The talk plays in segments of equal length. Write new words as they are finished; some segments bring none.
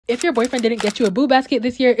If your boyfriend didn't get you a Boo Basket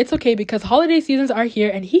this year, it's okay because holiday seasons are here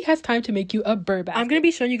and he has time to make you a Burr Basket. I'm going to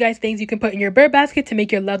be showing you guys things you can put in your Burr Basket to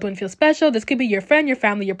make your loved one feel special. This could be your friend, your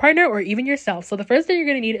family, your partner, or even yourself. So the first thing you're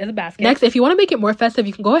going to need is a basket. Next, if you want to make it more festive,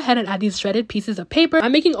 you can go ahead and add these shredded pieces of paper.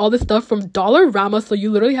 I'm making all this stuff from Dollarama, so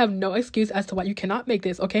you literally have no excuse as to why you cannot make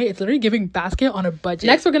this, okay? It's literally giving basket on a budget.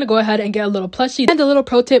 Next, we're going to go ahead and get a little plushie. And a little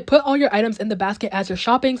pro tip, put all your items in the basket as you're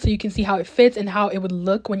shopping so you can see how it fits and how it would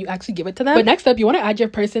look when you actually give it to them. But next up, you want to add your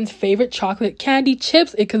person's favorite chocolate candy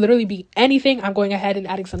chips. It could literally be anything. I'm going ahead and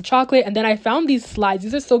adding some chocolate. And then I found these slides.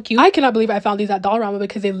 These are so cute. I cannot believe I found these at Dollarama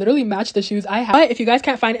because they literally match the shoes I have. But if you guys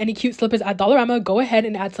can't find any cute slippers at Dollarama, go ahead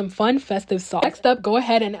and add some fun festive socks. Next up, go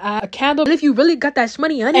ahead and add a candle. And if you really got that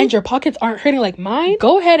money on and your pockets aren't hurting like mine,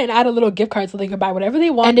 go ahead and add a little gift card so they can buy whatever they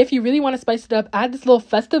want. And if you really want to spice it up, add this little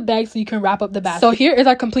festive bag so you can wrap up the basket. So here is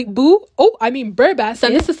our complete Burr Basket.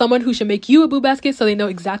 Send this to someone who should make you a Boo Basket so they know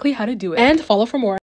exactly how to do it. And follow for more.